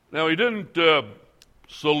Now, he didn't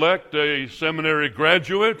select a seminary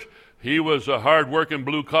graduate. He was a hard-working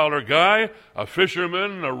blue-collar guy, a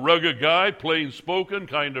fisherman, a rugged guy, plain-spoken,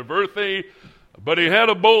 kind of earthy. But he had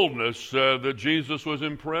a boldness that Jesus was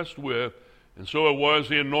impressed with. And so it was,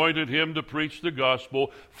 he anointed him to preach the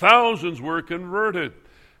gospel. Thousands were converted.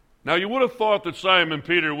 Now, you would have thought that Simon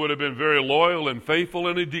Peter would have been very loyal and faithful,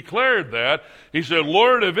 and he declared that. He said,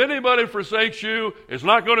 Lord, if anybody forsakes you, it's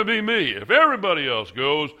not going to be me. If everybody else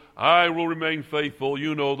goes, I will remain faithful.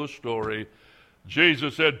 You know the story.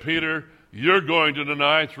 Jesus said, Peter, you're going to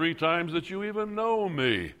deny 3 times that you even know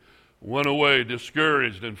me. Went away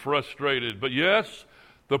discouraged and frustrated. But yes,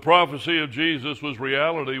 the prophecy of Jesus was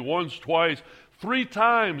reality. Once, twice, 3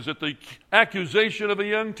 times at the accusation of a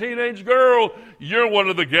young teenage girl. You're one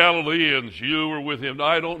of the Galileans. You were with him.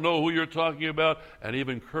 I don't know who you're talking about. And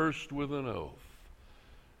even cursed with an oath.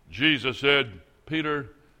 Jesus said, Peter,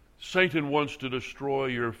 Satan wants to destroy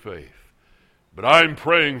your faith. But I'm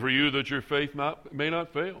praying for you that your faith may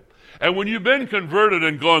not fail. And when you've been converted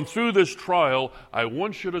and gone through this trial, I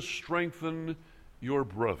want you to strengthen your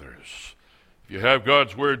brothers. If you have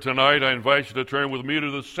God's Word tonight, I invite you to turn with me to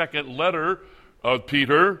the second letter of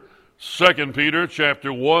Peter, 2 Peter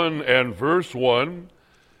chapter 1 and verse 1.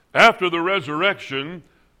 After the resurrection,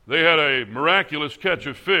 they had a miraculous catch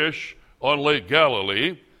of fish on Lake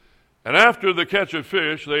Galilee. And after the catch of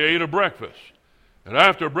fish, they ate a breakfast. And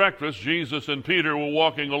after breakfast, Jesus and Peter were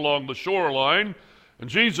walking along the shoreline, and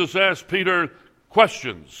Jesus asked Peter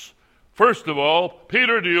questions. First of all,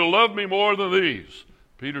 Peter, do you love me more than these?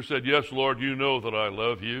 Peter said, yes, Lord, you know that I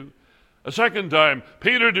love you. A second time,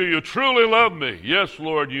 Peter, do you truly love me? Yes,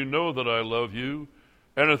 Lord, you know that I love you.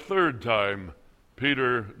 And a third time,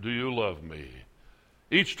 Peter, do you love me?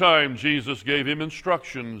 Each time Jesus gave him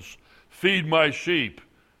instructions, feed my sheep,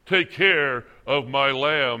 take care of my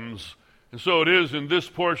lambs. And so it is in this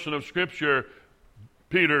portion of Scripture,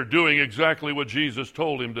 Peter doing exactly what Jesus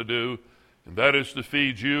told him to do, and that is to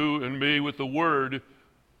feed you and me with the Word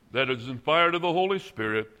that is inspired of the Holy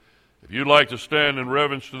Spirit. If you'd like to stand in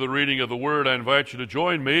reverence to the reading of the Word, I invite you to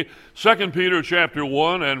join me. 2 Peter chapter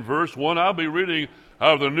 1 and verse 1. I'll be reading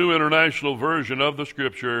out of the New International Version of the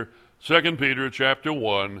Scripture, 2 Peter chapter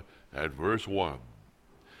 1 and verse 1.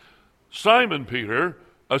 Simon Peter,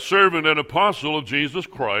 a servant and apostle of Jesus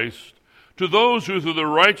Christ, to those who through the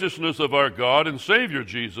righteousness of our God and Savior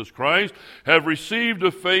Jesus Christ have received a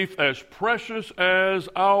faith as precious as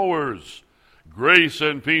ours, grace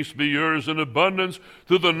and peace be yours in abundance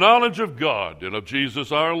through the knowledge of God and of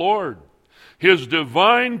Jesus our Lord. His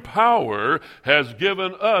divine power has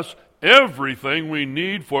given us everything we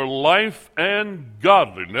need for life and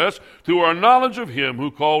godliness through our knowledge of Him who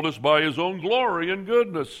called us by His own glory and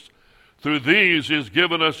goodness. Through these He has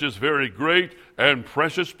given us His very great and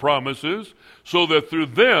precious promises, so that through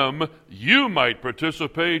them you might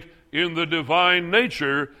participate in the divine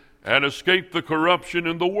nature and escape the corruption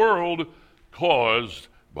in the world caused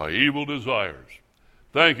by evil desires.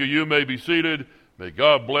 Thank you. You may be seated. May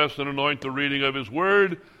God bless and anoint the reading of His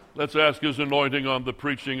Word. Let's ask His anointing on the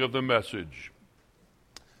preaching of the message.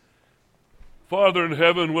 Father in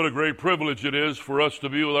heaven, what a great privilege it is for us to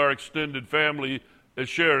be with our extended family at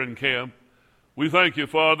Sharon Camp. We thank you,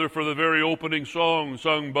 Father, for the very opening song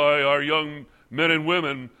sung by our young men and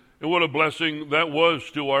women, and what a blessing that was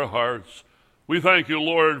to our hearts. We thank you,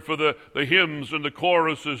 Lord, for the hymns and the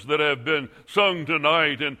choruses that have been sung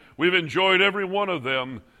tonight, and we've enjoyed every one of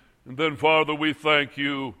them. And then, Father, we thank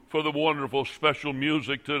you for the wonderful special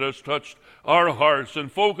music that has touched our hearts and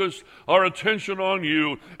focused our attention on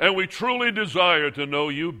you, and we truly desire to know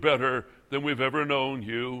you better than we've ever known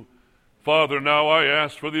you. Father, now I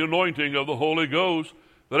ask for the anointing of the Holy Ghost,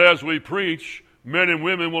 that as we preach, men and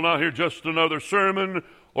women will not hear just another sermon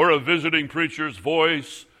or a visiting preacher's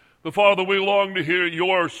voice. But Father, we long to hear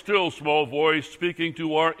your still small voice speaking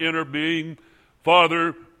to our inner being.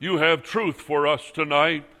 Father, you have truth for us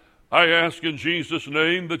tonight. I ask in Jesus'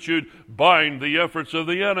 name that you'd bind the efforts of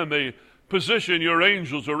the enemy. Position your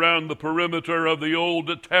angels around the perimeter of the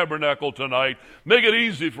old tabernacle tonight. Make it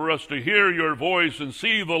easy for us to hear your voice and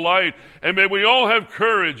see the light. And may we all have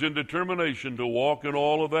courage and determination to walk in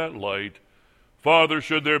all of that light. Father,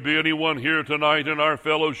 should there be anyone here tonight in our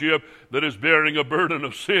fellowship that is bearing a burden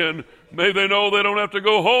of sin, may they know they don't have to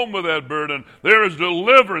go home with that burden. There is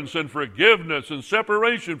deliverance and forgiveness and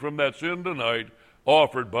separation from that sin tonight,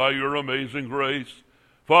 offered by your amazing grace.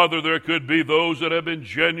 Father, there could be those that have been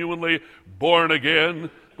genuinely born again,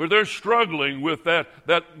 but they're struggling with that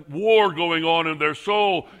war going on in their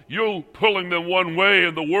soul. You pulling them one way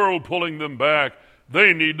and the world pulling them back.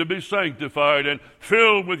 They need to be sanctified and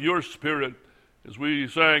filled with your Spirit. As we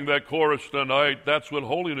sang that chorus tonight, that's what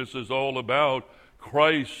holiness is all about.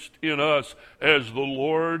 Christ in us as the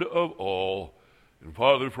Lord of all. And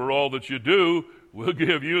Father, for all that you do, we'll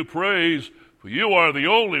give you praise, for you are the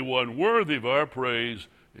only one worthy of our praise.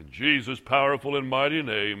 In Jesus' powerful and mighty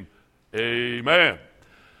name, amen.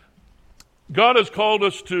 God has called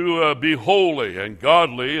us to be holy and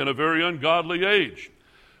godly in a very ungodly age.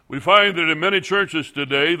 We find that in many churches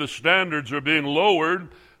today, the standards are being lowered,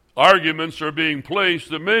 arguments are being placed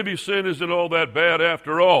that maybe sin isn't all that bad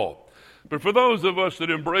after all. But for those of us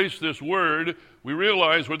that embrace this word, we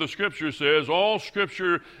realize what the Scripture says, all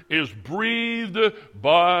Scripture is breathed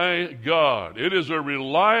by God. It is a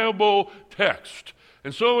reliable text.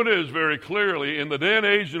 And so it is very clearly, in the day and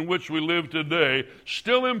age in which we live today,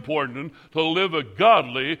 still important to live a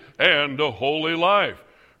godly and a holy life.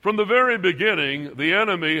 From the very beginning, the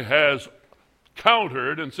enemy has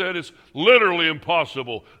countered and said it's literally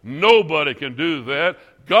impossible. Nobody can do that.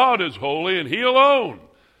 God is holy and He alone.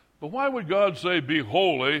 But why would God say, be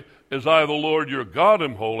holy as I, the Lord your God,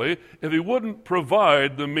 am holy, if He wouldn't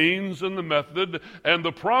provide the means and the method and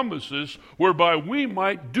the promises whereby we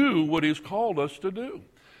might do what He's called us to do?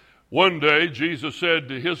 One day, Jesus said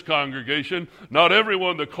to His congregation, not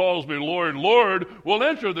everyone that calls me Lord, Lord will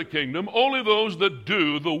enter the kingdom, only those that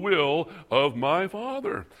do the will of my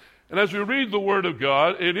Father. And as we read the Word of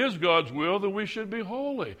God, it is God's will that we should be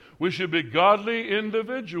holy. We should be godly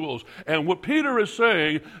individuals. And what Peter is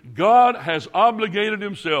saying, God has obligated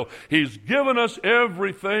Himself. He's given us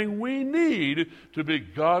everything we need to be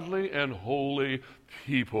godly and holy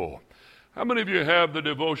people. How many of you have the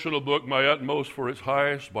devotional book, My Utmost for Its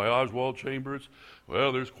Highest, by Oswald Chambers?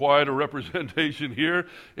 Well, there's quite a representation here.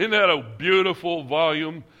 Isn't that a beautiful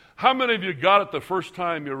volume? How many of you got it the first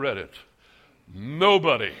time you read it?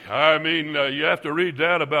 Nobody. I mean, you have to read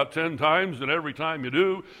that about 10 times, and every time you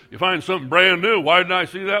do, you find something brand new. Why didn't I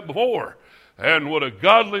see that before? And what a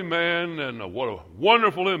godly man, and what a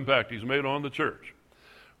wonderful impact he's made on the church.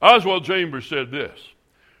 Oswald Chambers said this,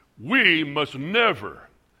 we must never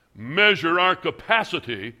measure our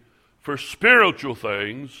capacity for spiritual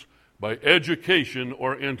things by education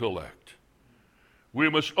or intellect. We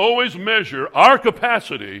must always measure our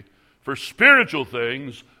capacity for spiritual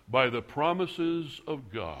things by the promises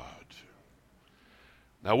of God.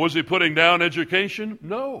 Now, was he putting down education?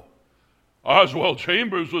 No. Oswald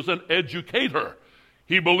Chambers was an educator.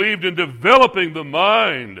 He believed in developing the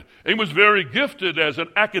mind. He was very gifted as an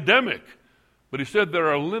academic. But he said there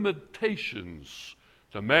are limitations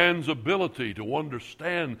to man's ability to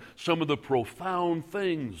understand some of the profound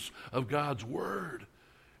things of God's Word.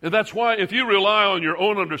 And that's why if you rely on your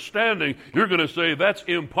own understanding, you're going to say, that's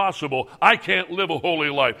impossible. I can't live a holy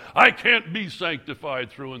life. I can't be sanctified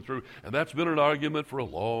through and through. And that's been an argument for a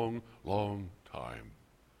long, long time.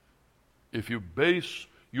 If you base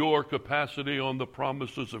your capacity on the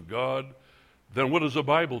promises of God, then what does the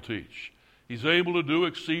Bible teach? He's able to do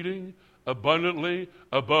exceeding abundantly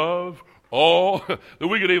above all that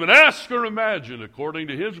we could even ask or imagine, according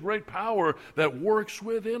to His great power that works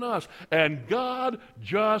within us. And God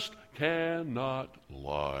just cannot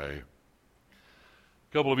lie.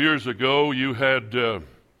 A couple of years ago, you had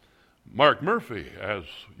Mark Murphy as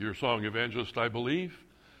your song evangelist, I believe.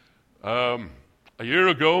 A year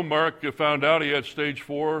ago, Mark found out he had stage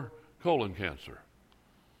 4 colon cancer.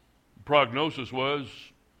 The prognosis was,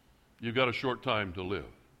 you've got a short time to live.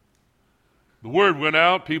 The word went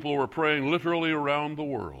out. People were praying literally around the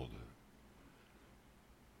world.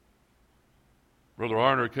 Brother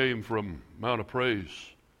Arner came from Mount of Praise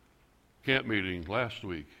camp meeting last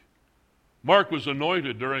week. Mark was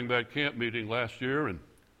anointed during that camp meeting last year, and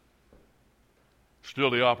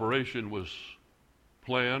still the operation was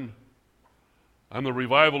planned. I'm the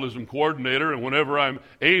revivalism coordinator, and whenever I'm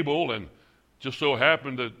able, and just so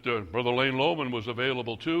happened that Brother Lane Lohman was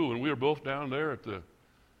available too, and we were both down there at the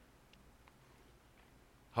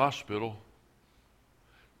hospital.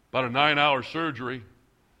 About a 9-hour surgery.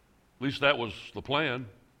 At least that was the plan.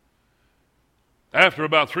 After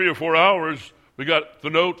about 3 or 4 hours, we got the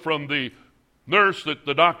note from the nurse that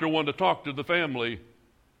the doctor wanted to talk to the family.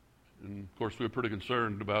 And of course, we were pretty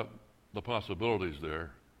concerned about the possibilities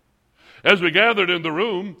there. As we gathered in the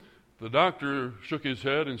room, the doctor shook his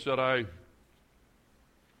head and said, I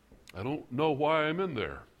don't know why I'm in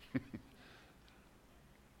there.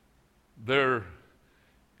 There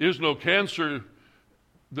is no cancer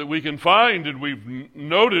that we can find, and we've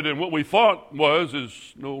noted, and what we thought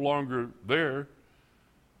is no longer there.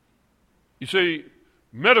 You see,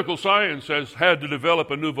 medical science has had to develop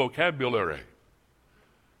a new vocabulary.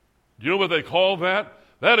 Do you know what they call that?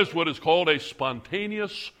 That is what is called a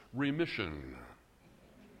spontaneous remission.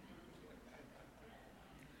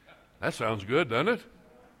 That sounds good, doesn't it?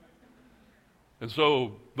 And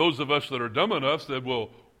so those of us that are dumb enough said, well,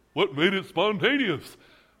 what made it spontaneous?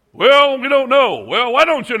 Well, we don't know. Well, why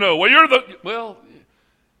don't you know? Well,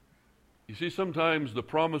 you see, sometimes the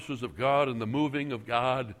promises of God and the moving of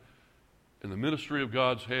God and the ministry of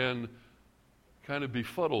God's hand kind of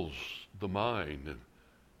befuddles the mind, and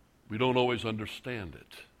we don't always understand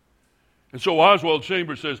it. And so Oswald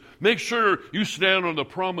Chambers says, make sure you stand on the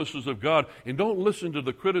promises of God and don't listen to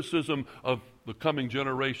the criticism of the coming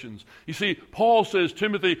generations. You see, Paul says,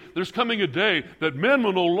 Timothy, there's coming a day that men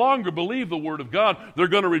will no longer believe the Word of God. They're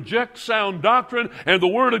going to reject sound doctrine and the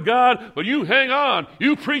Word of God, but you hang on.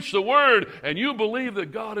 You preach the Word, and you believe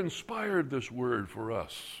that God inspired this Word for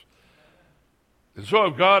us. And so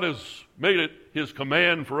if God has made it His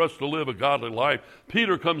command for us to live a godly life,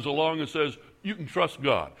 Peter comes along and says, you can trust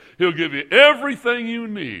God. He'll give you everything you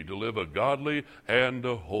need to live a godly and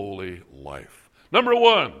a holy life. Number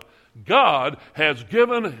one, God has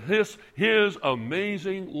given His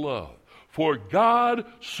amazing love. For God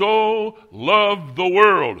so loved the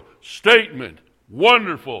world. Statement,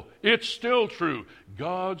 wonderful. It's still true.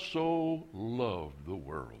 God so loved the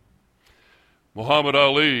world. Muhammad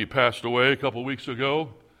Ali passed away a couple weeks ago.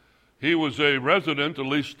 He was a resident, at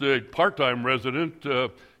least a part-time resident,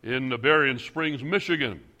 in Berrien Springs,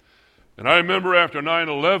 Michigan. And I remember after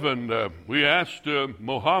 9/11, we asked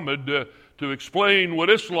Muhammad to explain what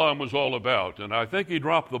Islam was all about, and I think he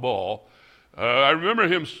dropped the ball. I remember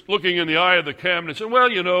him looking in the eye of the camera and saying, well,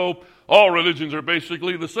 you know, all religions are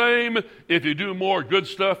basically the same. If you do more good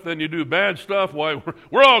stuff than you do bad stuff, why,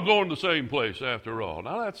 we're all going to the same place after all.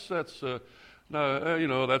 Now,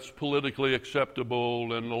 that's politically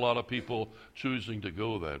acceptable, and a lot of people choosing to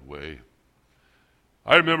go that way.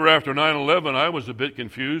 I remember after 9/11, I was a bit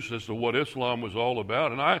confused as to what Islam was all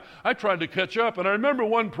about, and I tried to catch up. And I remember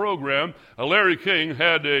one program, Larry King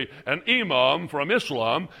had an imam from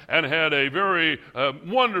Islam and had a very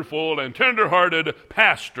wonderful and tender-hearted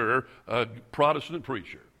pastor, Protestant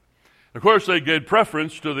preacher. Of course, they gave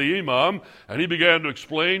preference to the imam, and he began to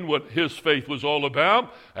explain what his faith was all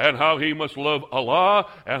about and how he must love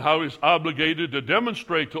Allah and how he's obligated to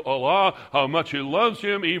demonstrate to Allah how much he loves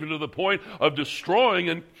him, even to the point of destroying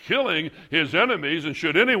and killing his enemies. And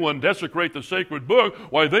should anyone desecrate the sacred book,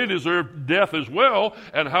 why, they deserve death as well,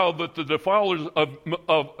 and how that the defilers of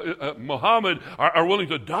Muhammad are willing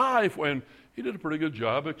to die. And he did a pretty good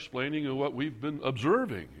job explaining what we've been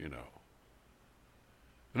observing, you know.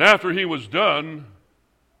 And after he was done,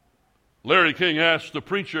 Larry King asked the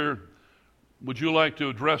preacher, would you like to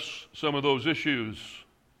address some of those issues?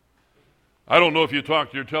 I don't know if you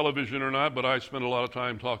talk to your television or not, but I spend a lot of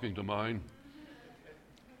time talking to mine.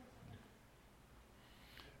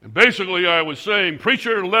 And basically I was saying,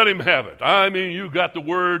 preacher, let him have it. I mean, you got the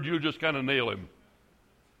word, you just kind of nail him.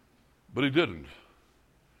 But he didn't.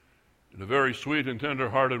 In a very sweet and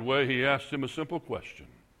tender-hearted way, he asked him a simple question.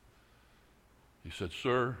 He said,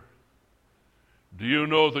 sir, do you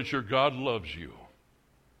know that your God loves you?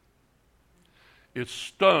 It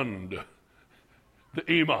stunned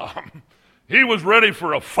the imam. He was ready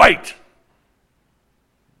for a fight.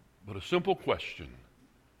 But a simple question,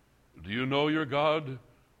 do you know your God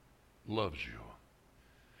loves you?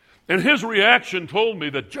 And his reaction told me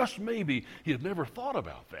that just maybe he had never thought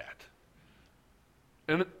about that.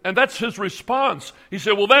 And that's his response. He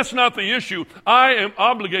said, well, that's not the issue. I am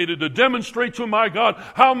obligated to demonstrate to my God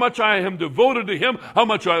how much I am devoted to him, how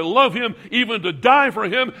much I love him, even to die for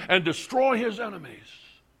him and destroy his enemies.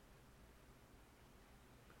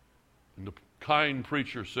 And the kind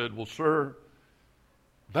preacher said, well, sir,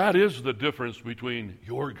 that is the difference between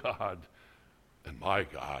your God and my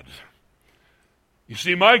God. You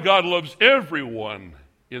see, my God loves everyone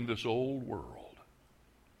in this old world.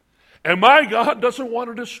 And my God doesn't want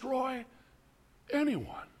to destroy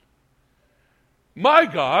anyone. My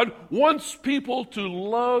God wants people to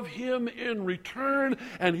love him in return,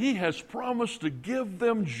 and he has promised to give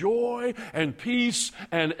them joy and peace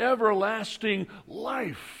and everlasting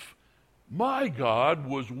life. My God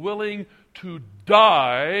was willing to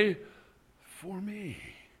die for me.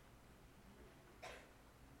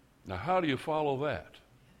 Now, how do you follow that?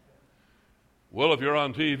 Well, if you're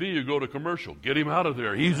on TV, you go to commercial. Get him out of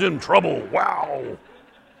there. He's in trouble. Wow.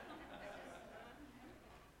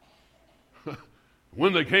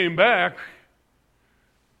 When they came back,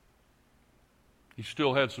 he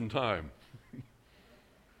still had some time.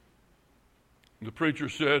 The preacher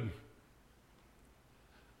said,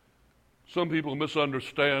 some people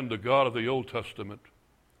misunderstand the God of the Old Testament.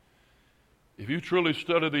 If you truly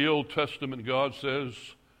study the Old Testament, God says,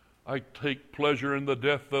 I take pleasure in the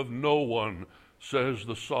death of no one, says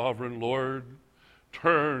the sovereign Lord.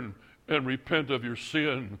 Turn and repent of your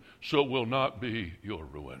sin so it will not be your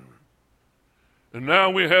ruin. And now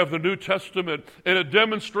we have the New Testament, and it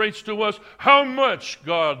demonstrates to us how much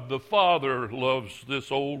God the Father loves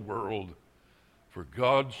this old world. For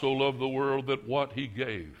God so loved the world that what he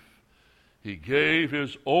gave? He gave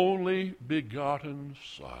his only begotten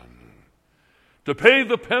Son to pay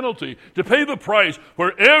the penalty, to pay the price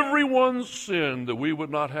for everyone's sin, that we would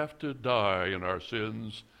not have to die in our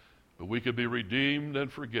sins, but we could be redeemed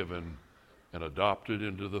and forgiven and adopted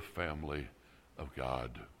into the family of God.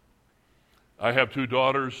 I have 2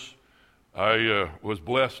 daughters. I was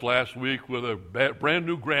blessed last week with a brand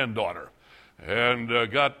new granddaughter, and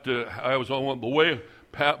I was on the way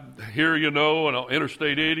here, on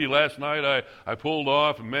Interstate 80 last night. I pulled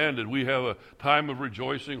off, and man, did we have a time of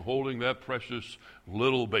rejoicing holding that precious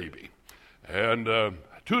little baby. And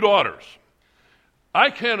 2 daughters. I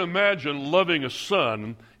can't imagine loving a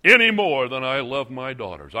son any more than I love my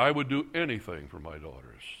daughters. I would do anything for my daughters.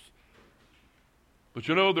 But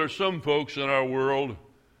there's some folks in our world,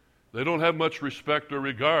 they don't have much respect or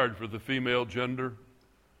regard for the female gender.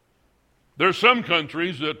 There's some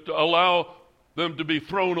countries that allow them to be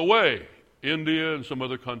thrown away, India and some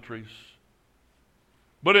other countries.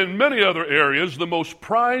 But in many other areas, the most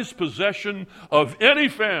prized possession of any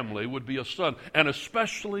family would be a son, and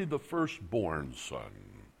especially the firstborn son.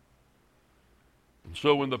 And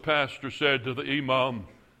so when the pastor said to the imam,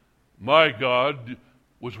 my God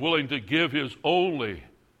was willing to give his only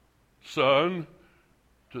son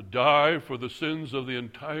to die for the sins of the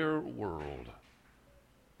entire world,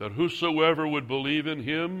 that whosoever would believe in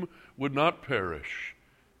him would not perish,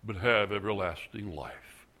 but have everlasting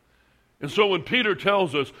life. And so when Peter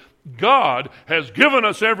tells us God has given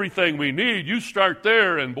us everything we need, you start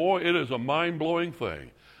there, and boy, it is a mind-blowing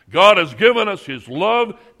thing. God has given us his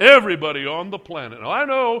love, everybody on the planet. Now, I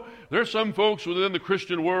know there's some folks within the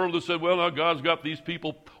Christian world that said, well, now God's got these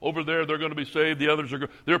people over there, they're going to be saved, the others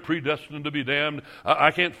they're predestined to be damned.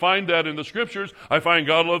 I can't find that in the Scriptures. I find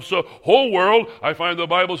God loves the whole world. I find the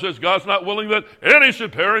Bible says God's not willing that any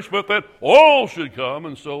should perish, but that all should come.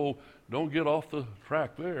 And so don't get off the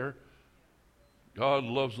track there. God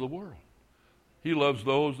loves the world. He loves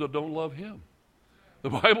those that don't love him. The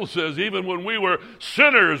Bible says even when we were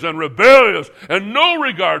sinners and rebellious and no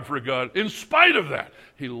regard for God, in spite of that,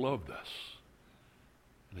 he loved us.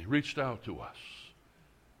 And he reached out to us.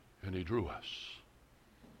 And he drew us.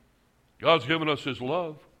 God's given us his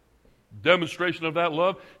love. Demonstration of that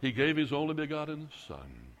love, he gave his only begotten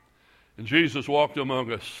Son. And Jesus walked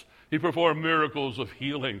among us. He performed miracles of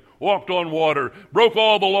healing, walked on water, broke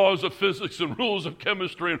all the laws of physics and rules of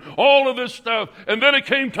chemistry and all of this stuff. And then it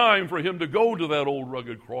came time for him to go to that old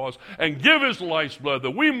rugged cross and give his life's blood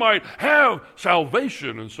that we might have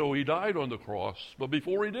salvation. And so he died on the cross. But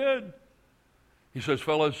before he did, he says,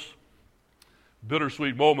 fellas,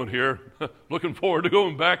 bittersweet moment here. Looking forward to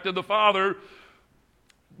going back to the Father.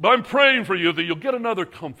 But I'm praying for you that you'll get another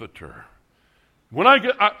comforter. When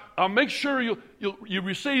I'll make sure you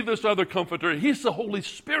receive this other comforter. He's the Holy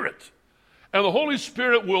Spirit. And the Holy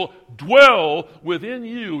Spirit will dwell within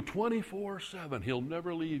you 24/7. He'll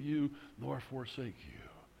never leave you nor forsake you.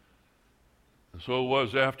 And so it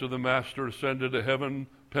was after the Master ascended to heaven,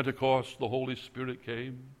 Pentecost, the Holy Spirit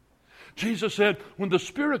came. Jesus said, when the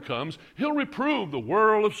Spirit comes, he'll reprove the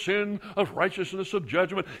world of sin, of righteousness, of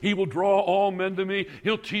judgment. He will draw all men to me.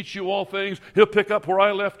 He'll teach you all things. He'll pick up where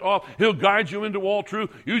I left off. He'll guide you into all truth.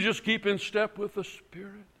 You just keep in step with the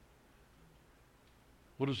Spirit.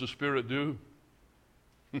 What does the Spirit do?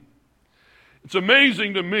 It's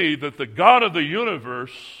amazing to me that the God of the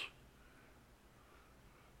universe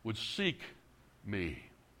would seek me.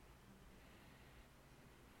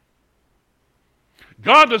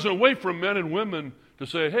 God doesn't wait for men and women to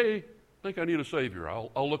say, hey, I think I need a Savior.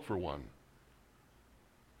 I'll look for one.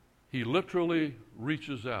 He literally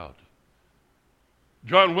reaches out.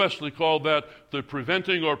 John Wesley called that the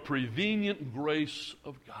preventing or prevenient grace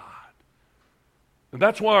of God. And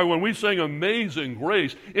that's why when we sing Amazing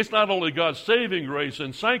Grace, it's not only God's saving grace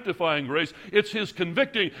and sanctifying grace, it's his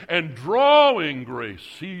convicting and drawing grace.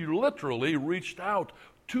 He literally reached out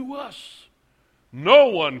to us. No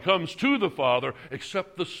one comes to the Father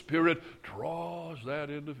except the Spirit draws that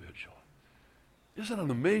individual. Isn't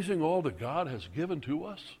it amazing all that God has given to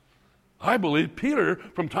us? I believe Peter,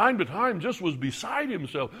 from time to time, just was beside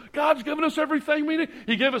himself. God's given us everything we need.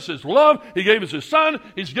 He gave us his love. He gave us his Son.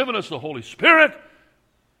 He's given us the Holy Spirit.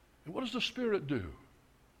 And what does the Spirit do?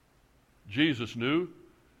 Jesus knew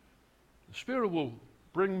the Spirit will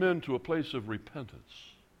bring men to a place of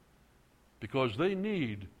repentance because they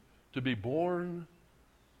need to be born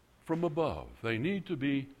from above. They need to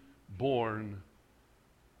be born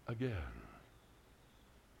again.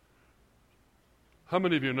 How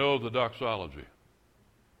many of you know the doxology?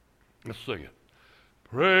 Let's sing it.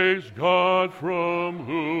 Praise God from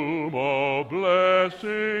whom all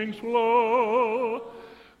blessings flow.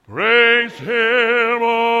 Praise Him,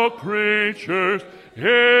 all creatures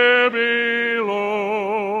here below.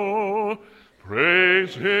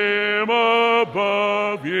 Praise Him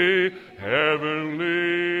above, ye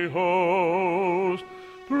heavenly hosts.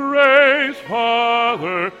 Praise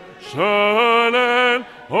Father, Son, and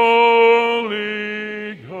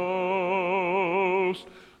Holy Ghost.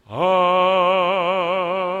 Amen.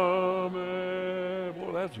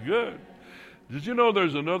 Boy, that's good. Did you know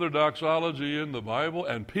there's another doxology in the Bible?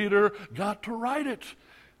 And Peter got to write it.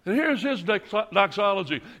 And here's his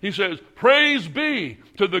doxology. He says, praise be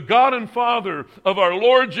to the God and Father of our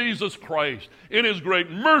Lord Jesus Christ. In His great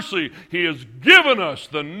mercy, He has given us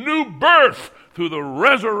the new birth through the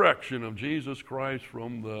resurrection of Jesus Christ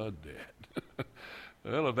from the dead.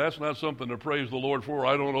 Well, if that's not something to praise the Lord for,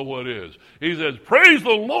 I don't know what is. He says, praise the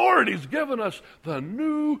Lord, He's given us the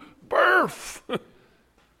new birth.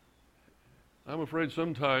 I'm afraid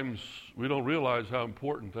sometimes we don't realize how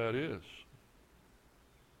important that is.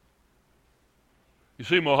 You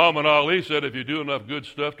see, Muhammad Ali said, if you do enough good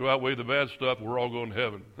stuff to outweigh the bad stuff, we're all going to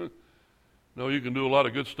heaven. No, you can do a lot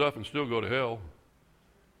of good stuff and still go to hell.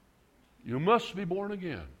 You must be born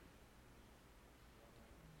again.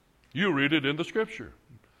 You read it in the Scripture.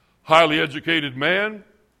 Highly educated man,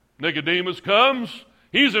 Nicodemus comes.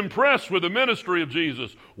 He's impressed with the ministry of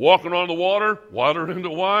Jesus. Walking on the water, water into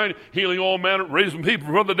wine, healing all manner, raising people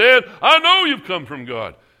from the dead. I know you've come from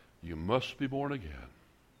God. You must be born again.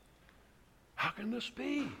 How can this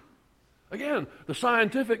be? Again, the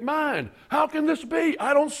scientific mind. How can this be?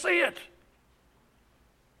 I don't see it.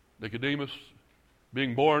 Nicodemus,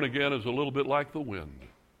 being born again is a little bit like the wind.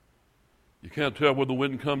 You can't tell where the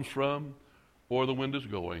wind comes from or the wind is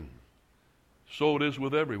going. So it is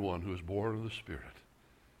with everyone who is born of the Spirit.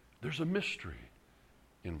 There's a mystery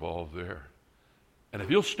involved there. And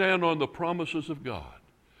if you'll stand on the promises of God,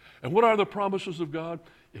 and what are the promises of God?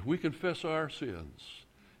 If we confess our sins,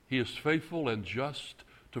 He is faithful and just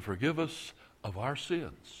to forgive us of our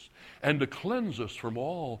sins and to cleanse us from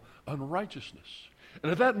all unrighteousness. And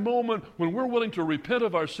at that moment, when we're willing to repent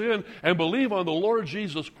of our sin and believe on the Lord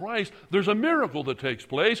Jesus Christ, there's a miracle that takes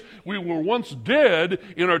place. We were once dead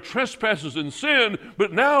in our trespasses and sin,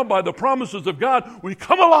 but now by the promises of God, we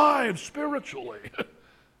come alive spiritually.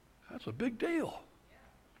 That's a big deal.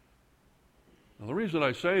 Now, the reason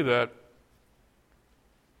I say that,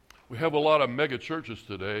 we have a lot of mega churches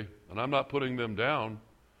today, and I'm not putting them down,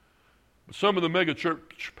 but some of the mega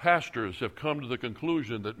church pastors have come to the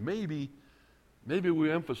conclusion that maybe we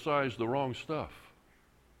emphasize the wrong stuff.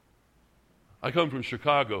 I come from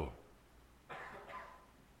Chicago.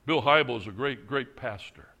 Bill Hybels is a great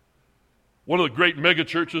pastor. One of the great mega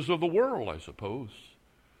churches of the world, I suppose.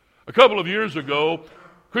 A couple of years ago,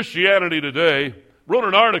 Christianity Today wrote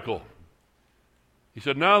an article. He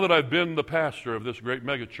said, now that I've been the pastor of this great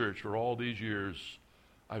megachurch for all these years,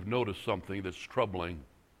 I've noticed something that's troubling.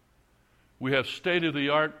 We have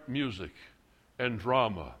state-of-the-art music and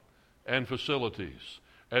drama and facilities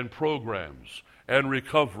and programs and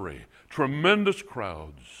recovery, tremendous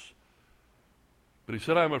crowds. But he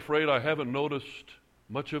said, I'm afraid I haven't noticed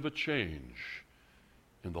much of a change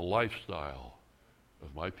in the lifestyle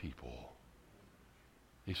of my people.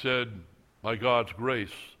 He said, by God's grace,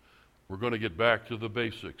 we're going to get back to the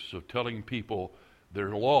basics of telling people they're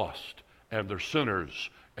lost and they're sinners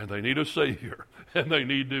and they need a Savior and they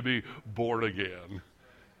need to be born again.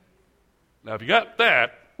 Now, if you got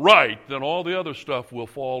that right, then all the other stuff will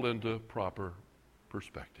fall into proper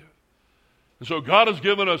perspective. And so God has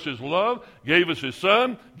given us His love, gave us His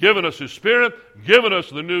Son, given us His Spirit, given us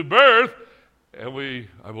the new birth, and we,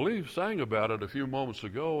 I believe, sang about it a few moments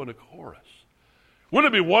ago in a chorus.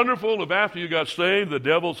 Wouldn't it be wonderful if after you got saved, the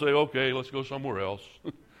devil say, okay, let's go somewhere else?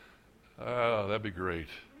 That'd be great.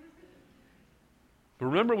 But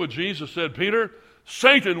remember what Jesus said, Peter?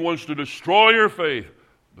 Satan wants to destroy your faith,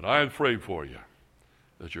 but I have prayed for you,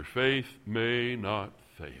 that your faith may not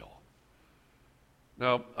fail.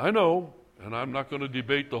 Now, I know, and I'm not going to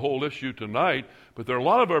debate the whole issue tonight, but there are a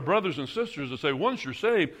lot of our brothers and sisters that say once you're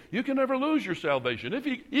saved, you can never lose your salvation,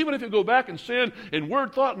 even if you go back and sin in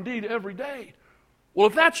word, thought, and deed every day. Well,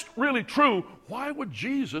 if that's really true, why would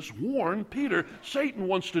Jesus warn Peter, Satan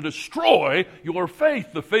wants to destroy your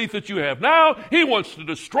faith, the faith that you have now? He wants to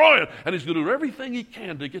destroy it, and he's going to do everything he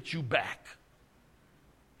can to get you back.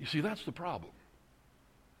 You see, that's the problem.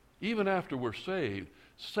 Even after we're saved,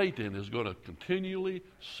 Satan is going to continually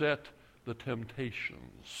set the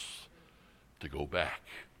temptations to go back.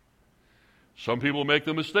 Some people make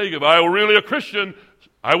the mistake, if I were really a Christian,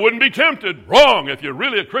 I wouldn't be tempted. Wrong. If you're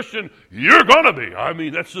really a Christian, you're going to be. I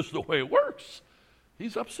mean, that's just the way it works.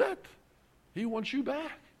 He's upset. He wants you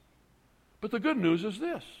back. But the good news is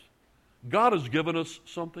this. God has given us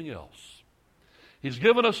something else. He's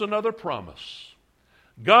given us another promise.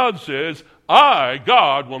 God says, I,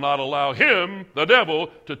 God, will not allow him, the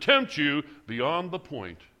devil, to tempt you beyond the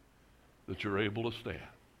point that you're able to stand.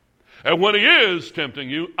 And when he is tempting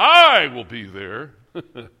you, I will be there,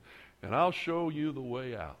 and I'll show you the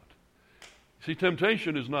way out. See,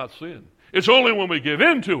 temptation is not sin. It's only when we give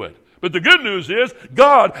in to it. But the good news is,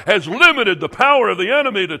 God has limited the power of the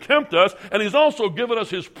enemy to tempt us, and he's also given us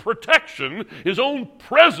his protection, his own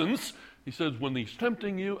presence. He says, when he's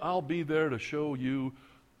tempting you, I'll be there to show you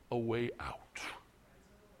a way out.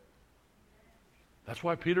 That's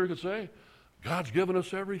why Peter could say, God's given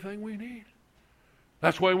us everything we need.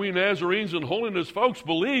 That's why we Nazarenes and holiness folks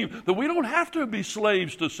believe that we don't have to be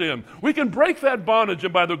slaves to sin. We can break that bondage,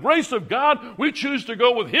 and by the grace of God, we choose to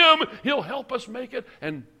go with him. He'll help us make it,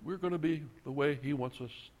 and we're going to be the way he wants us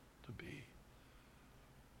to be.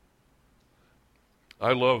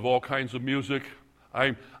 I love all kinds of music.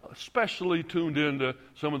 I'm especially tuned into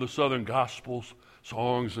some of the Southern Gospels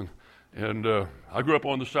songs, and I grew up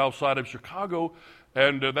on the south side of Chicago,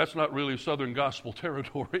 and that's not really Southern Gospel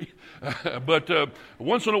territory. But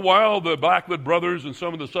once in a while, the Blackwood Brothers and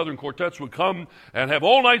some of the Southern quartets would come and have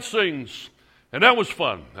all-night sings, and that was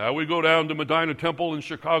fun. We'd go down to Medina Temple in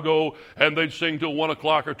Chicago, and they'd sing till 1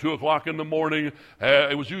 o'clock or 2 o'clock in the morning.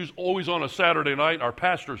 It was always on a Saturday night. Our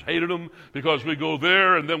pastors hated them because we go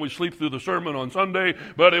there, and then we sleep through the sermon on Sunday.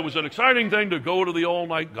 But it was an exciting thing to go to the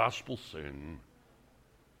all-night gospel sing.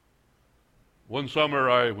 One summer,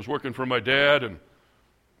 I was working for my dad, and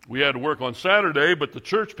we had to work on Saturday, but the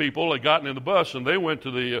church people had gotten in the bus, and they went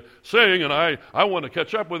to the sing, and I wanted to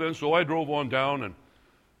catch up with them, so I drove on down, and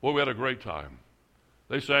boy, we had a great time.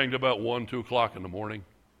 They sang to about 1, 2 o'clock in the morning.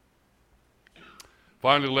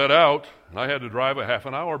 Finally let out, and I had to drive a half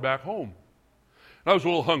an hour back home. And I was a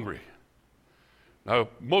little hungry. Now,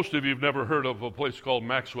 most of you have never heard of a place called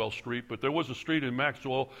Maxwell Street, but there was a street in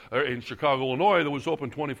Maxwell, in Chicago, Illinois, that was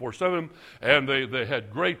open 24/7, and they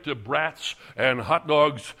had great brats and hot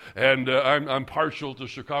dogs, and I'm partial to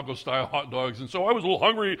Chicago-style hot dogs, and so I was a little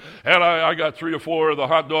hungry, and I got 3 or 4 of the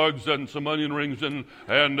hot dogs and some onion rings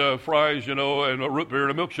and fries, and a root beer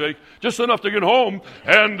and a milkshake, just enough to get home,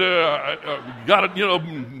 and I got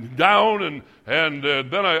it, down, and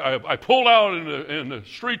then I pulled out in the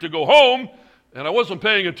street to go home. And I wasn't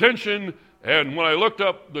paying attention, and when I looked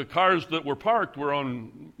up, the cars that were parked were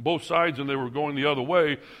on both sides, and they were going the other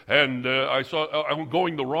way, and I saw I'm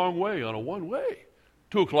going the wrong way on a one-way.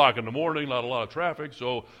 2 o'clock in the morning, not a lot of traffic,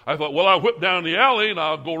 so I thought, well, I'll whip down the alley, and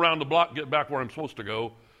I'll go around the block, get back where I'm supposed to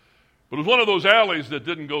go. But it was one of those alleys that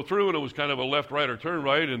didn't go through, and it was kind of a left, right, or turn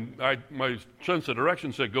right, and my sense of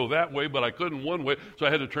direction said go that way, but I couldn't one way, so I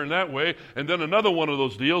had to turn that way, and then another one of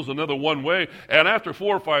those deals, another one way, and after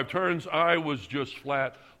 4 or 5 turns, I was just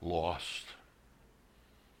flat lost.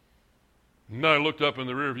 And then I looked up in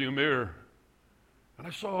the rearview mirror, and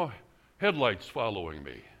I saw headlights following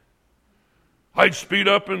me. I'd speed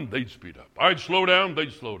up, and they'd speed up. I'd slow down,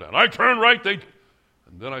 they'd slow down. I'd turn right, and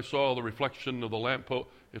then I saw the reflection of the lamppost.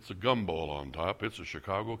 It's a gumball on top. It's a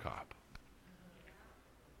Chicago cop.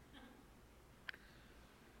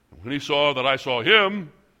 When he saw that I saw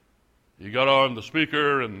him, he got on the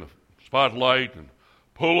speaker and the spotlight and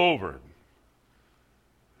pull over.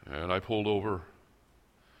 And I pulled over.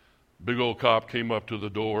 Big old cop came up to the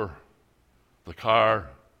door, the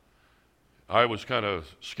car. I was kind of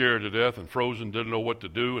scared to death and frozen, didn't know what to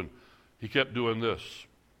do, and he kept doing this.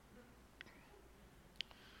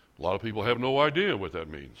 A lot of people have no idea what that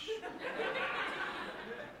means.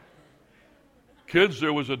 Kids,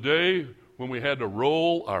 there was a day when we had to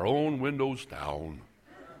roll our own windows down.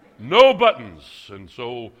 No buttons. And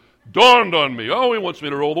so dawned on me, he wants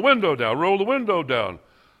me to roll the window down.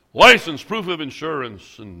 License, proof of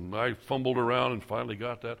insurance. And I fumbled around and finally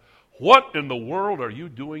got that. What in the world are you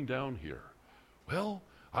doing down here? Well,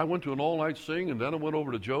 I went to an all-night sing, and then I went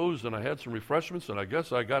over to Joe's, and I had some refreshments, and I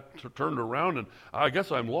guess I got turned around, and I guess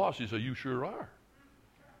I'm lost. He said, you sure are.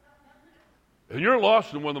 And you're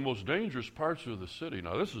lost in one of the most dangerous parts of the city.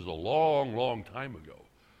 Now, this is a long, long time ago.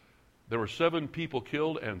 There were 7 people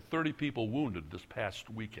killed and 30 people wounded this past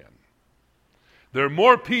weekend. There are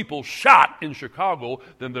more people shot in Chicago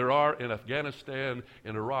than there are in Afghanistan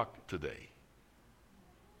and Iraq today.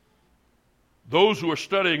 Those who are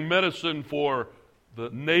studying medicine for the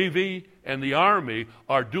Navy and the Army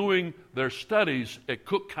are doing their studies at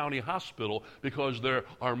Cook County Hospital because there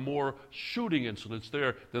are more shooting incidents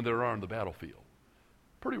there than there are in the battlefield.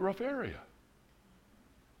 Pretty rough area.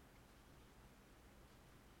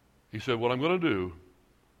 He said, what I'm going to do,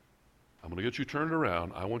 I'm going to get you turned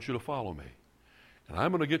around. I want you to follow me. And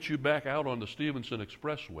I'm going to get you back out on the Stevenson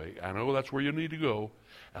Expressway. I know that's where you need to go.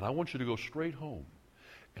 And I want you to go straight home.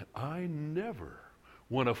 And I never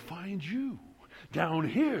want to find you down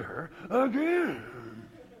here again.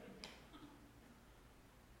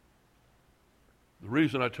 The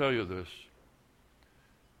reason I tell you this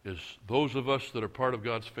is those of us that are part of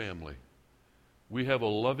God's family, we have a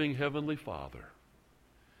loving Heavenly Father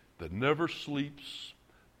that never sleeps,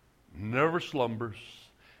 never slumbers,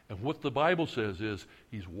 and what the Bible says is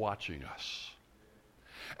He's watching us.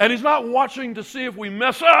 And He's not watching to see if we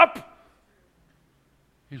mess up.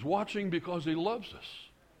 He's watching because He loves us.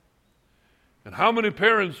 And how many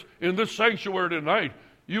parents in this sanctuary tonight,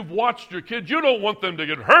 you've watched your kids, you don't want them to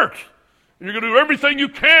get hurt. And you're going to do everything you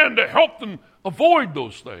can to help them avoid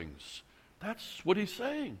those things. That's what He's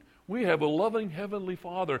saying. We have a loving Heavenly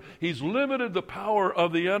Father. He's limited the power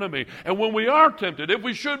of the enemy. And when we are tempted, if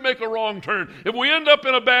we should make a wrong turn, if we end up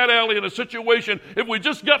in a bad alley in a situation, if we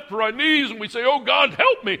just get to our knees and we say, oh God,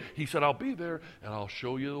 help me. He said, I'll be there and I'll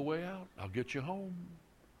show you the way out. I'll get you home.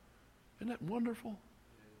 Isn't that wonderful?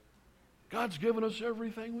 God's given us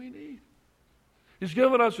everything we need. He's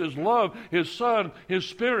given us His love, His Son, His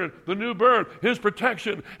Spirit, the new birth, His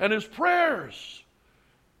protection, and His prayers.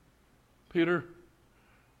 Peter,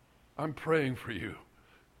 I'm praying for you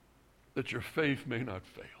that your faith may not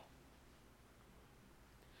fail.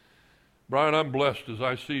 Brian, I'm blessed as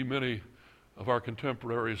I see many of our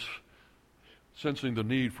contemporaries sensing the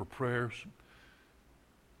need for prayers.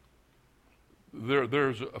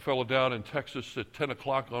 There's a fellow down in Texas at 10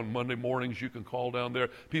 o'clock on Monday mornings. You can call down there.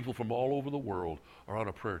 People from all over the world are on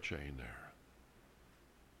a prayer chain there.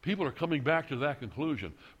 People are coming back to that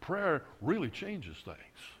conclusion. Prayer really changes things.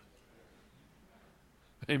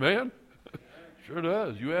 Amen? Sure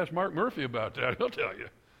does. You ask Mark Murphy about that, he'll tell you.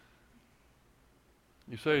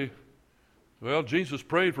 You say, well, Jesus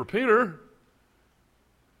prayed for Peter.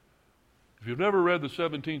 If you've never read the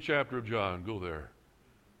 17th chapter of John, go there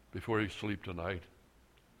before you sleep tonight.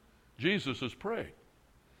 Jesus is praying.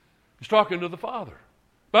 He's talking to the Father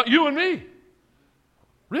about you and me.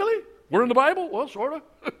 Really? We're in the Bible? Well, sort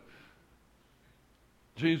of.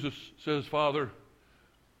 Jesus says, Father,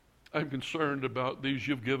 I'm concerned about these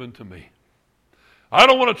you've given to me. I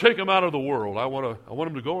don't want to take them out of the world. I want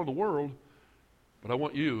them to go in the world, but I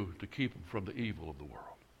want you to keep them from the evil of the world.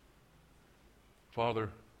 Father,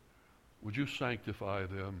 would you sanctify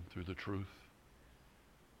them through the truth?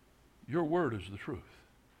 Your word is the truth.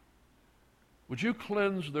 Would you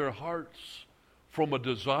cleanse their hearts from a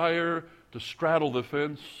desire to straddle the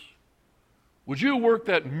fence? Would you work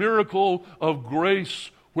that miracle of grace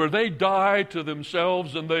where they die to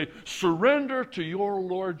themselves and they surrender to your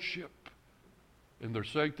lordship and they're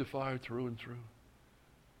sanctified through and through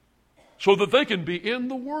so that they can be in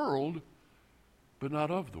the world but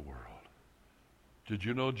not of the world? Did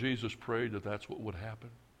you know Jesus prayed that that's what would happen?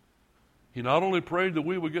 He not only prayed that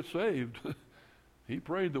we would get saved, He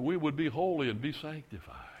prayed that we would be holy and be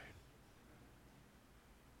sanctified.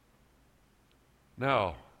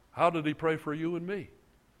 Now, how did He pray for you and me?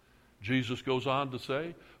 Jesus goes on to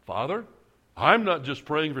say, Father, I'm not just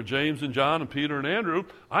praying for James and John and Peter and Andrew.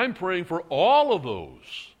 I'm praying for all of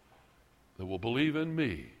those that will believe in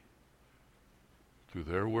me through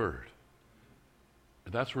their word.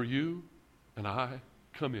 And that's where you and I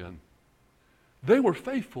come in. They were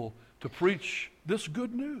faithful to preach this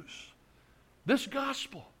good news, this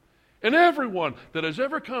gospel. And everyone that has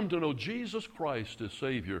ever come to know Jesus Christ as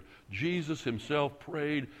Savior, Jesus Himself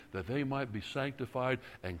prayed that they might be sanctified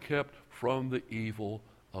and kept from the evil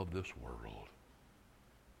of this world.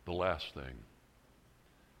 The last thing,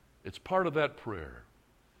 it's part of that prayer.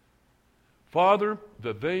 Father,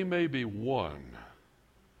 that they may be one,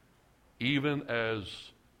 even as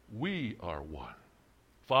we are one.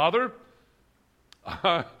 Father,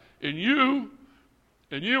 in you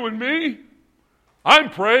and me,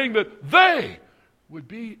 I'm praying that they would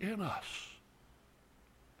be in us,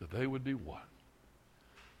 that they would be one.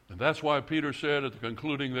 And that's why Peter said at the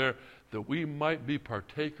concluding there, that we might be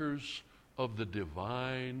partakers of the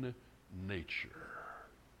divine nature.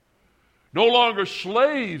 No longer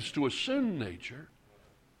slaves to a sin nature,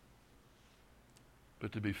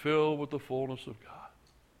 but to be filled with the fullness of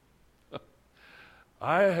God.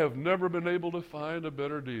 I have never been able to find a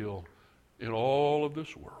better deal in all of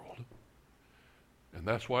this world. And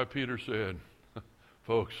that's why Peter said,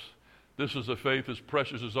 folks, This is a faith as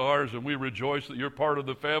precious as ours, and we rejoice that you're part of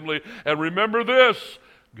the family. And remember this,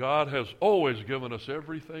 God has always given us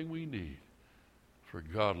everything we need for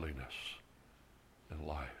godliness and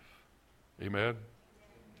life. Amen.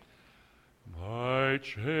 My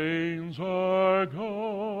chains are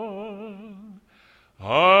gone,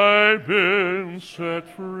 I've been set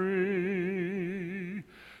free.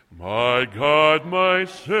 My God, my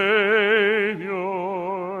Savior,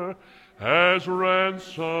 has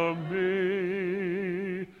ransomed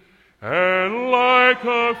me, and like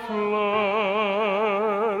a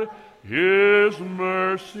flood, His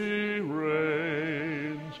mercy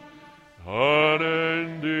reigns,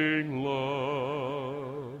 unending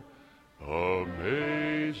love,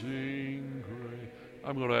 amazing grace.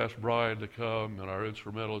 I'm going to ask Brian to come and our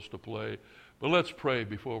instrumentalist to play, but let's pray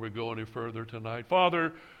before we go any further tonight.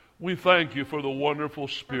 Father, we thank you for the wonderful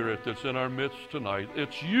Spirit that's in our midst tonight.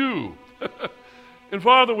 It's you. And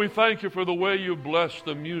Father, we thank you for the way you blessed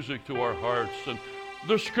the music to our hearts and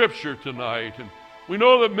the Scripture tonight. And we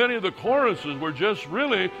know that many of the choruses were just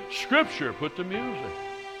really Scripture put to music.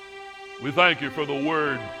 We thank you for the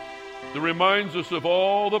Word that reminds us of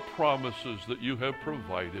all the promises that you have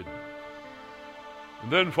provided.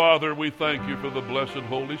 And then, Father, we thank you for the blessed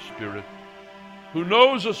Holy Spirit, who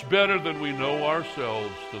knows us better than we know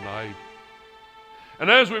ourselves tonight. And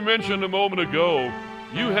as we mentioned a moment ago,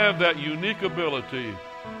 you have that unique ability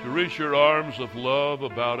to reach your arms of love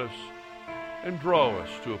about us and draw us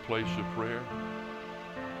to a place of prayer.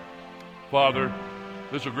 Father,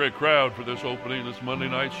 there's a great crowd for this opening, this Monday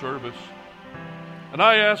night service. And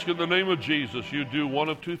I ask in the name of Jesus, you do one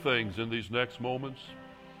of two things in these next moments.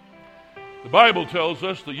 The Bible tells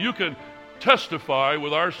us that you can testify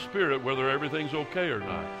with our spirit whether everything's okay or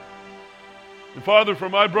not. And Father, for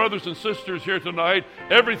my brothers and sisters here tonight,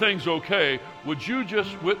 everything's okay. Would you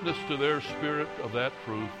just witness to their spirit of that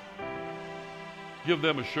truth? Give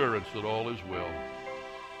them assurance that all is well.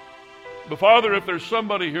 But Father, if there's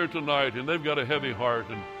somebody here tonight and they've got a heavy heart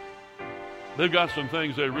and they've got some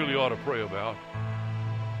things they really ought to pray about,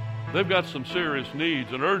 they've got some serious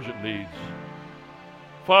needs and urgent needs,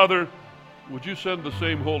 Father, would you send the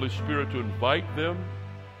same Holy Spirit to invite them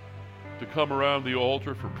to come around the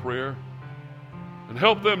altar for prayer and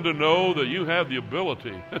help them to know that you have the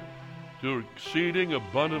ability to exceeding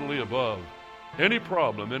abundantly above any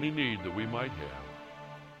problem, any need that we might have.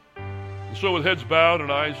 And so with heads bowed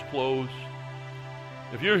and eyes closed,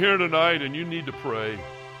 if you're here tonight and you need to pray,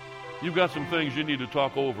 you've got some things you need to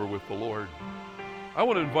talk over with the Lord, I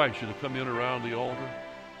want to invite you to come in around the altar.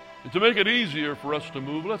 And to make it easier for us to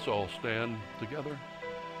move, let's all stand together.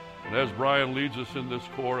 And as Brian leads us in this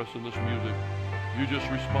chorus and this music, you just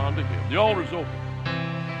respond to him. The altar's open.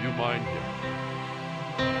 You mind him.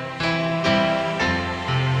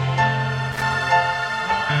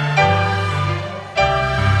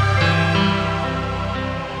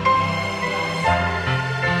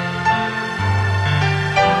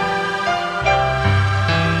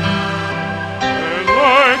 And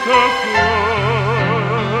like a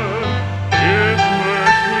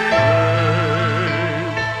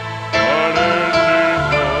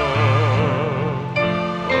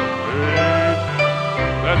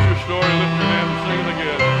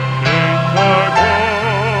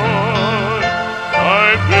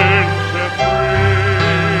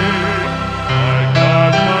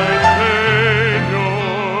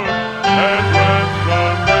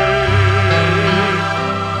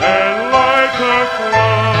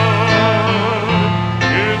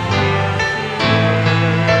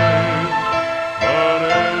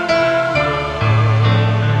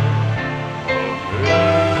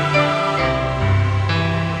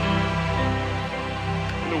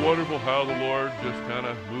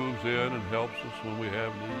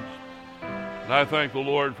I thank the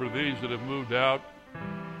Lord for these that have moved out.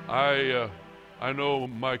 I know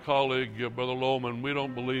my colleague, Brother Lohman, we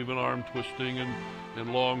don't believe in arm twisting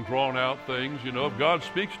and long, drawn-out things. You know, if God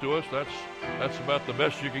speaks to us, that's about the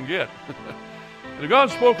best you can get. And if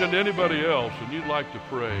God's spoken to anybody else and you'd like to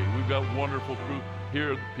pray, we've got a wonderful crew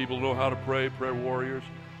here, people who know how to pray, prayer warriors.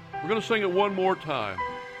 We're going to sing it one more time.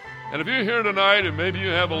 And if you're here tonight and maybe you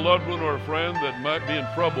have a loved one or a friend that might be in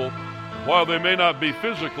trouble, while they may not be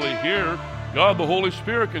physically here, God, the Holy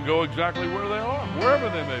Spirit, can go exactly where they are, wherever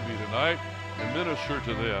they may be tonight, and minister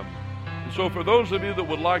to them. And so for those of you that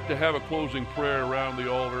would like to have a closing prayer around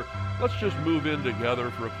the altar, let's just move in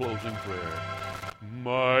together for a closing prayer.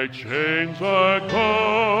 My chains are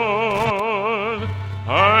gone,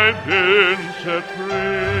 I've been set free.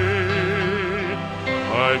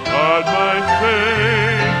 My God, my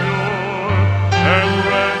Savior, has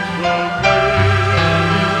ransomed me,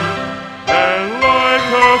 and like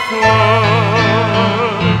a flood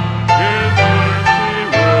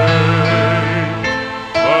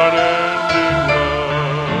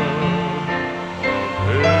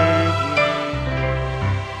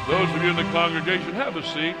Those of you in the congregation, have a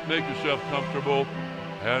seat. Make yourself comfortable.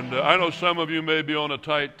 And I know some of you may be on a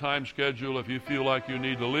tight time schedule. If you feel like you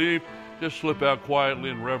need to leave, just slip out quietly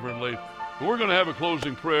and reverently. But we're going to have a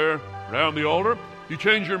closing prayer around the altar. You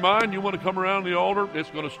change your mind, you want to come around the altar, it's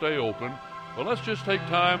going to stay open. But let's just take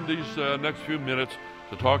time these next few minutes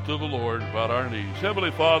to talk to the Lord about our needs.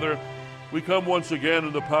 Heavenly Father, we come once again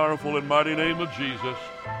in the powerful and mighty name of Jesus,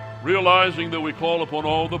 realizing that we call upon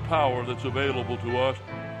all the power that's available to us.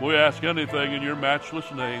 We ask anything in your matchless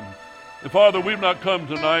name. And Father, we've not come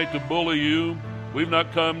tonight to bully you. We've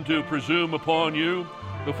not come to presume upon you.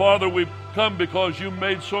 But Father, we've come because you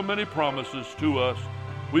made so many promises to us.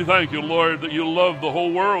 We thank you, Lord, that you love the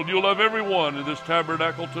whole world. You love everyone in this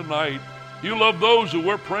tabernacle tonight. You love those who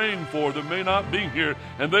we're praying for that may not be here,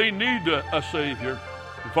 and they need a Savior.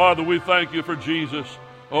 And Father, we thank you for Jesus.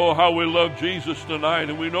 Oh, how we love Jesus tonight,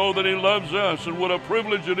 and we know that he loves us, and what a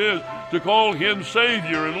privilege it is to call him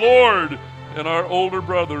Savior and Lord, and our older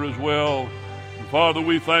brother as well. And Father,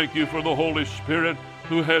 we thank you for the Holy Spirit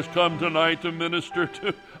who has come tonight to minister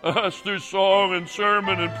to us through song and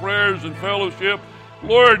sermon and prayers and fellowship.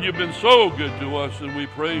 Lord, you've been so good to us, and we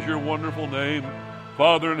praise your wonderful name.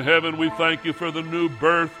 Father in heaven, we thank you for the new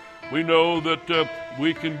birth. We know that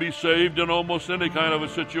we can be saved in almost any kind of a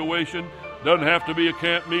situation. Doesn't have to be a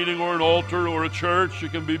camp meeting or an altar or a church.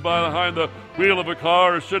 It can be behind the wheel of a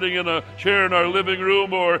car or sitting in a chair in our living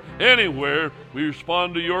room or anywhere. We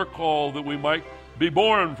respond to your call that we might be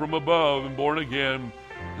born from above and born again.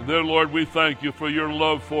 And then, Lord, we thank you for your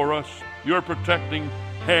love for us, your protecting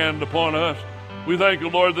hand upon us. We thank you,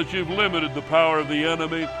 Lord, that you've limited the power of the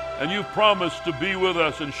enemy, and you've promised to be with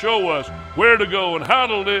us and show us where to go and how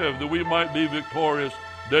to live, that we might be victorious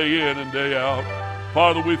day in and day out.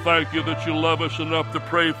 Father, we thank you that you love us enough to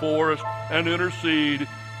pray for us and intercede.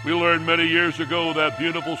 We learned many years ago that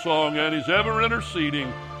beautiful song, and he's ever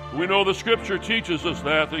interceding. We know the Scripture teaches us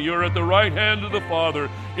that you're at the right hand of the Father,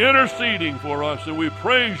 interceding for us, and we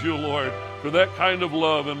praise you, Lord, for that kind of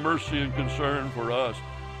love and mercy and concern for us.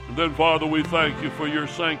 And then, Father, we thank you for your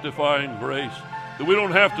sanctifying grace, that we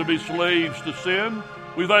don't have to be slaves to sin.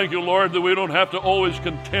 We thank you, Lord, that we don't have to always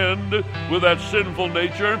contend with that sinful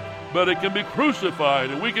nature, but it can be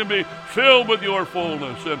crucified, and we can be filled with your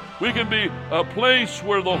fullness, and we can be a place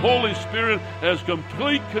where the Holy Spirit has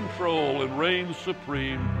complete control and reigns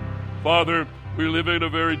supreme. Father, we live in a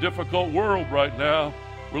very difficult world right now.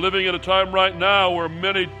 We're living in a time right now where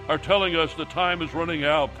many are telling us the time is running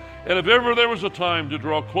out. And if ever there was a time to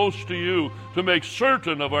draw close to you, to make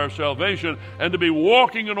certain of our salvation, and to be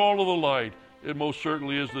walking in all of the light, it most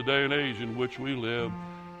certainly is the day and age in which we live.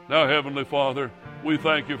 Now, Heavenly Father, we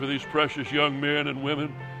thank you for these precious young men and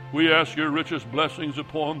women. We ask your richest blessings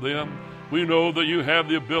upon them. We know that you have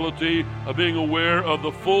the ability of being aware of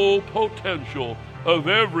the full potential of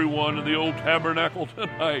everyone in the old tabernacle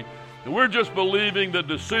tonight. And we're just believing that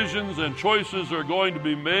decisions and choices are going to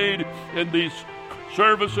be made in these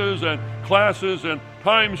services and classes and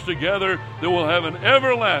times together that will have an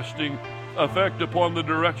everlasting effect upon the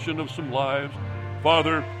direction of some lives.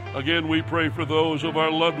 Father, again, we pray for those of our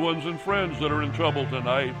loved ones and friends that are in trouble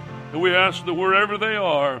tonight. And we ask that wherever they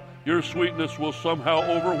are, your sweetness will somehow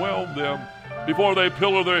overwhelm them. Before they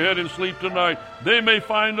pillow their head and sleep tonight, they may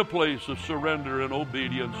find a place of surrender and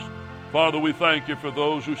obedience. Father, we thank you for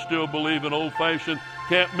those who still believe in old-fashioned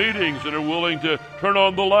camp meetings and are willing to turn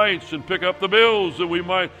on the lights and pick up the bills, that we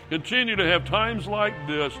might continue to have times like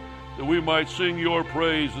this, that we might sing your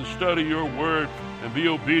praise and study your word and be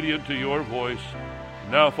obedient to your voice.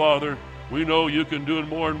 Now, Father, we know you can do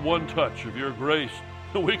more than one touch of your grace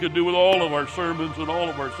than we can do with all of our sermons and all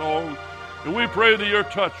of our songs. And we pray that your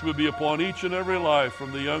touch would be upon each and every life,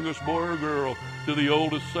 from the youngest boy or girl to the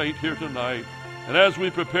oldest saint here tonight. And as we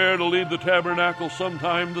prepare to leave the tabernacle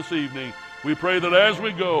sometime this evening, we pray that as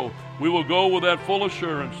we go, we will go with that full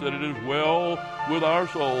assurance that it is well with our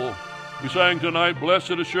soul. We sang tonight,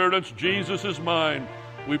 Blessed Assurance, Jesus is mine.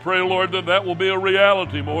 We pray, Lord, that that will be a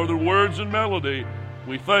reality more than words and melody.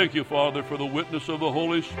 We thank you, Father, for the witness of the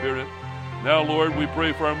Holy Spirit. Now, Lord, we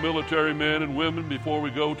pray for our military men and women before we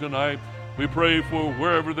go tonight. We pray for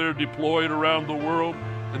wherever they're deployed around the world.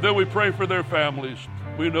 And then we pray for their families.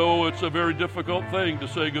 We know it's a very difficult thing to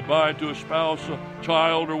say goodbye to a spouse, a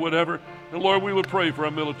child, or whatever. And Lord, we would pray for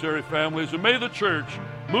our military families. And may the church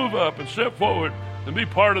move up and step forward and be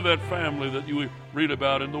part of that family that you read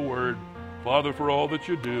about in the Word. Father, for all that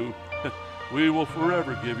you do, we will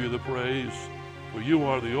forever give you the praise. For you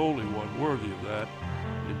are the only one worthy of that.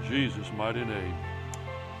 In Jesus' mighty name,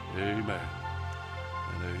 amen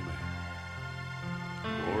and amen.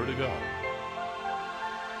 Glory to God.